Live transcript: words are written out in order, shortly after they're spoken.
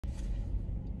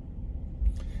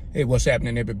Hey, what's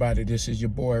happening, everybody? This is your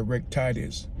boy, Rick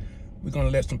Titus. We're going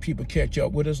to let some people catch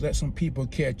up with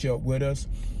us.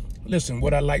 Listen,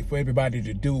 what I like for everybody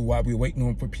to do while we're waiting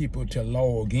on for people to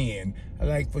log in, I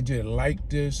like for you to like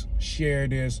this, share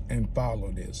this, and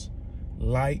follow this.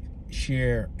 Like,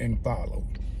 share, and follow.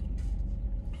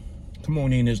 Come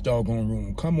on in this doggone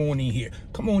room. Come on in here.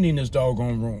 Come on in this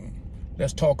doggone room.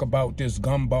 Let's talk about this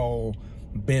gumball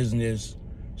business,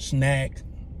 snack,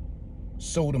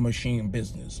 soda machine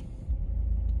business.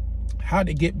 How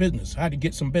to get business, how to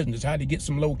get some business, how to get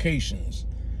some locations.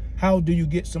 How do you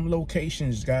get some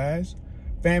locations, guys?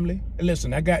 Family,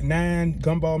 listen, I got 9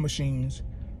 gumball machines,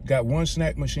 got 1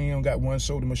 snack machine, got 1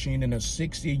 soda machine in a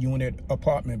 60-unit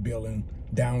apartment building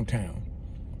downtown.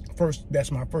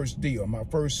 That's my first deal. My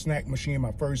first snack machine,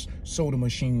 my first soda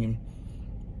machine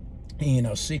in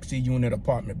a 60-unit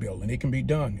apartment building. It can be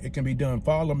done. It can be done.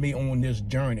 Follow me on this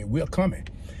journey. We're coming.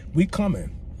 We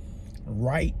coming.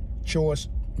 Right choice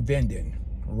vending.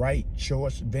 Right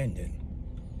choice vending.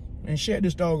 And share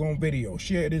this doggone video.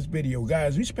 Share this video.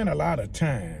 Guys, we spend a lot of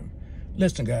time.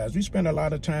 Listen, guys, we spend a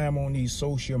lot of time on these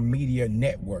social media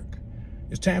network.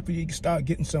 It's time for you to start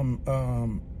getting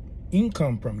some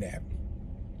income from that.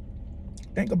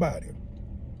 Think about it.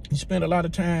 You spend a lot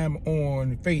of time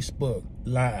on Facebook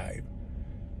Live,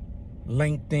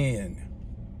 LinkedIn,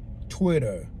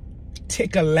 Twitter,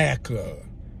 Tick-a-lacker.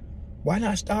 Why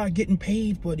not start getting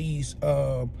paid for these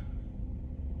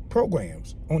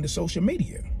programs on the social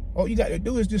media? All you got to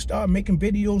do is just start making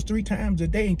videos 3 times a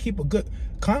day and keep a good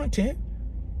content.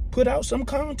 Put out some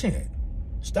content.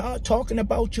 Start talking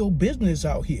about your business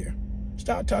out here.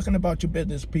 Start talking about your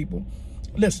business, people.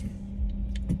 Listen,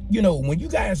 you know, when you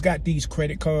guys got these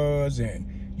credit cards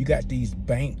and you got these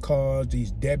bank cards,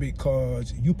 these debit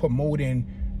cards, you promoting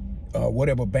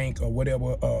whatever bank or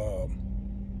whatever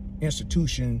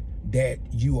institution that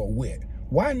you are with.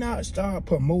 Why not start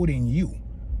promoting you?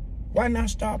 Why not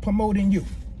start promoting you?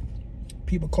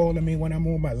 People calling me when I'm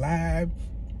on my live.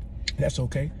 That's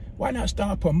okay. Why not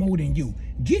start promoting you?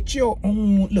 Get your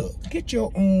own, get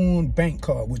your own bank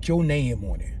card with your name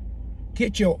on it.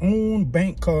 Get your own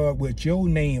bank card with your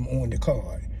name on the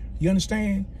card. You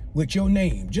understand? With your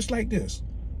name, just like this.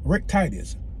 Rick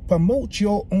Titus. Promote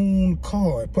your own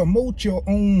card. Promote your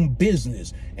own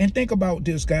business. And think about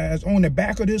this, guys. On the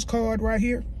back of this card right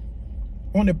here,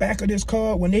 on the back of this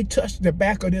card, when they touch the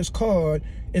back of this card,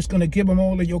 it's going to give them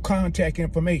all of your contact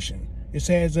information. It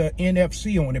says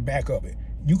NFC on the back of it.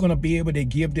 You're going to be able to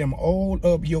give them all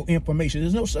of your information.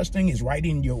 There's no such thing as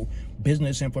writing your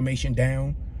business information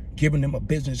down, giving them a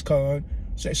business card.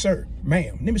 Say, sir,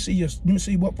 ma'am, let me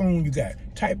see what phone you got.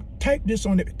 Tap this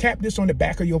on the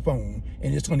back of your phone,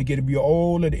 and it's going to give you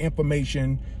all of the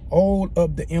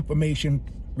information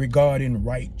regarding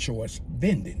right choice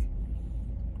vending.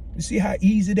 You see how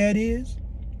easy that is?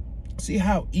 See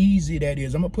how easy that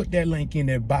is? I'm going to put that link in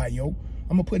their bio.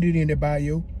 I'm going to put it in their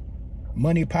bio.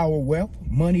 Money, power, wealth.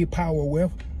 Money, power,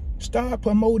 wealth. Start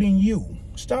promoting you.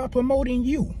 Start promoting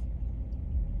you.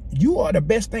 You are the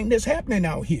best thing that's happening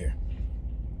out here.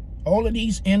 All of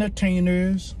these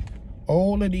entertainers,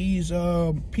 all of these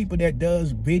people that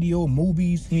does video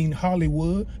movies in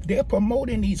Hollywood, they're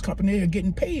promoting these companies. They're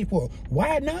getting paid for it.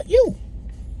 Why not you?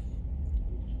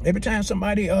 Every time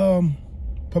somebody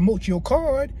promotes your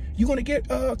card, you're going to get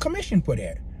a commission for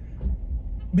that,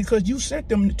 because you sent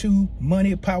them to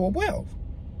Money, Power, Wealth.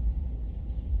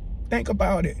 Think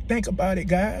about it. Think about it,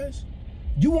 guys.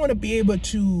 You want to be able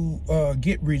to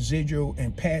get residual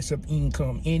and passive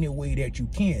income any way that you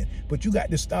can, but you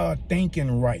got to start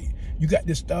thinking right. You got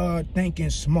to start thinking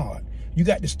smart. You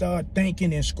got to start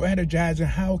thinking and strategizing,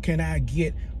 how can I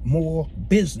get more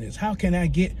business? How can I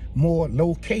get more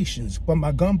locations for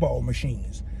my gumball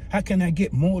machines? How can I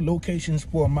get more locations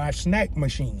for my snack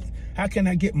machine? How can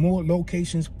I get more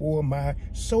locations for my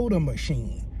soda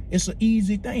machine? It's an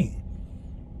easy thing.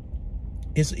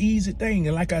 It's an easy thing.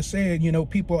 And like I said, you know,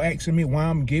 people asking me why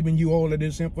I'm giving you all of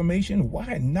this information.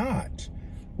 Why not?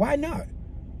 Why not?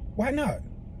 Why not?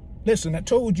 Listen, I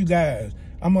told you guys,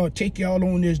 I'm going to take y'all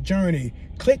on this journey.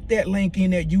 Click that link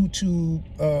in that YouTube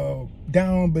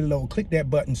down below. Click that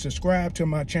button. Subscribe to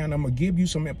my channel. I'm going to give you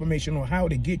some information on how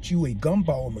to get you a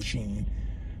gumball machine.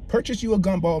 Purchase you a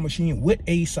gumball machine with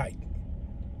a site.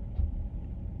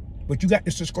 But you got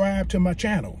to subscribe to my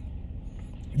channel.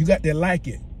 You got to like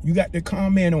it. You got to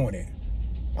comment on it.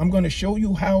 I'm going to show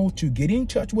you how to get in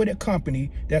touch with a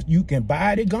company that you can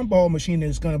buy the gumball machine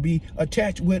that's going to be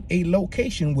attached with a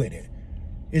location with it.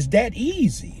 It's that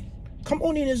easy. Come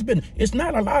on in this business. It's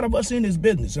not a lot of us in this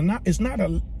business. It's not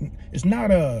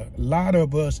a lot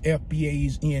of us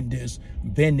FBAs in this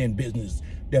vending business.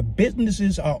 The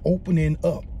businesses are opening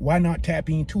up. Why not tap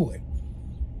into it?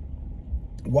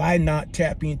 Why not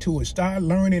tap into it? Start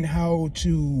learning how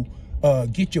to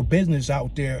get your business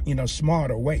out there in a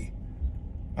smarter way.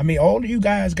 I mean, all of you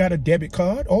guys got a debit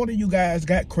card. All of you guys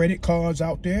got credit cards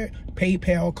out there,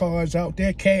 PayPal cards out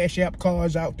there, Cash App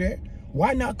cards out there.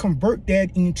 Why not convert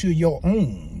that into your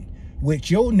own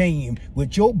with your name,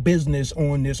 with your business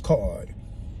on this card?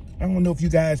 I don't know if you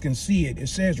guys can see it. It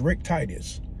says Rick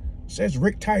Titus. It says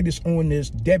Rick Titus on this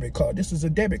debit card. This is a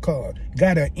debit card.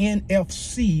 Got an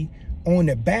NFC on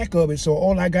the back of it, so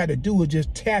all I got to do is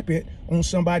just tap it on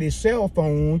somebody's cell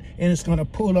phone, and it's going to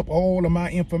pull up all of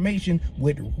my information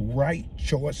with right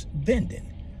choice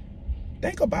vending.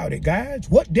 Think about it, guys.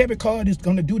 What debit card is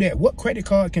going to do that? What credit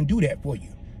card can do that for you?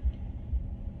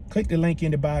 Click the link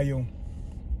in the bio.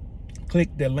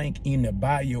 Click the link in the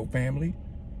bio, family,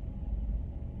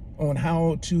 on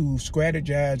how to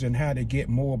strategize and how to get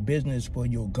more business for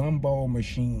your gumball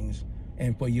machines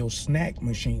and for your snack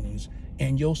machines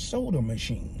and your soda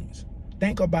machines.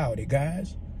 Think about it,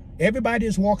 guys. Everybody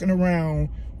is walking around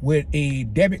with a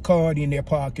debit card in their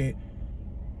pocket,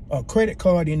 a credit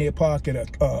card in their pocket,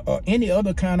 any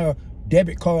other kind of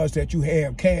debit cards that you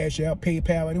have, Cash App,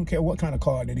 PayPal, I don't care what kind of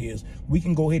card it is. We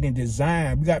can go ahead and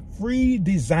design. We got free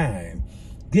design.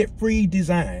 Get free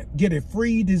design. Get a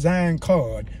free design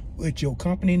card with your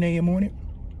company name on it,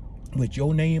 with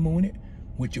your name on it,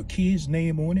 with your kid's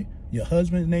name on it, your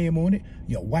husband's name on it,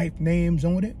 your wife's name's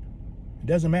on it. It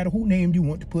doesn't matter who name you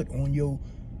want to put on your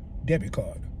debit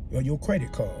card or your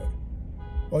credit card.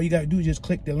 All you got to do is just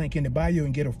click the link in the bio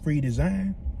and get a free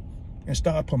design and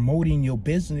start promoting your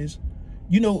business.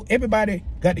 You know, everybody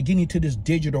got to get into this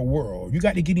digital world. You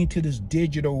got to get into this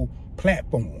digital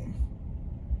platform.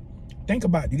 Think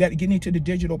about it. You got to get into the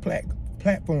digital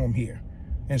platform here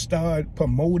and start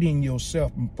promoting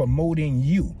yourself, promoting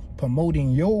you,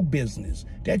 promoting your business.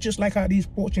 That's just like how these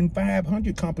Fortune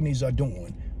 500 companies are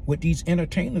doing with these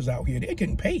entertainers out here. They're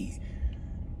getting paid.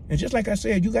 And just like I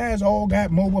said, you guys all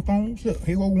got mobile phones. Look,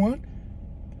 here go one.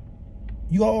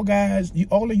 You all guys,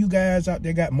 all of you guys out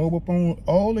there got mobile phones.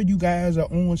 All of you guys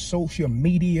are on social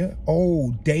media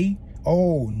all day,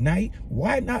 all night.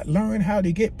 Why not learn how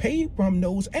to get paid from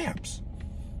those apps?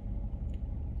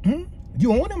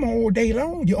 You own them all day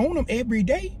long. You own them every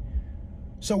day.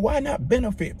 So why not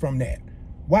benefit from that?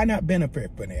 Why not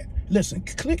benefit from that? Listen,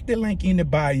 click the link in the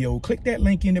bio. Click that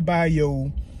link in the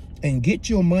bio and get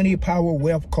your Money Power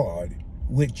Wealth card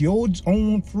with your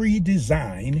own free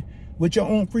design,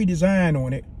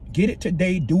 on it. Get it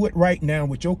today. Do it right now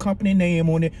with your company name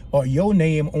on it or your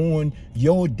name on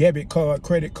your debit card,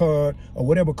 credit card, or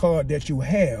whatever card that you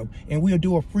have. And we'll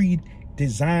do a free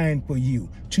design for you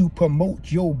to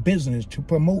promote your business, to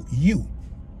promote you.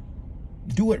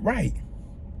 Do it right.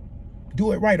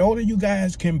 Do it right. All of you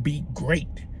guys can be great.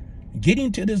 Get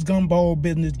into this gumball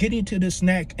business. Get into the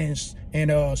snack and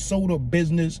soda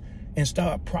business and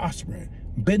start prospering.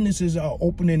 Businesses are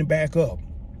opening back up.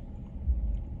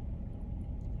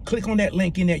 Click on that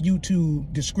link in that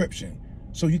YouTube description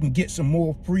so you can get some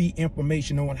more free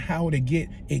information on how to get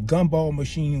a gumball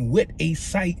machine with a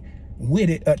site with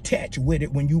it attached with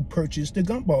it when you purchase the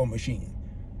gumball machine.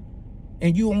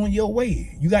 And you on your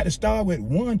way. You got to start with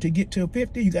 1 to get to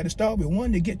 50. You got to start with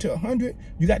 1 to get to 100.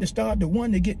 You got to start the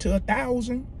 1 to get to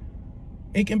 1,000.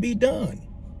 It can be done.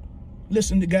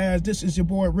 Listen, to guys, this is your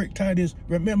boy Rick Titus.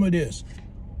 Remember this.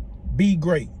 Be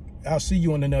great. I'll see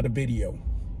you on another video.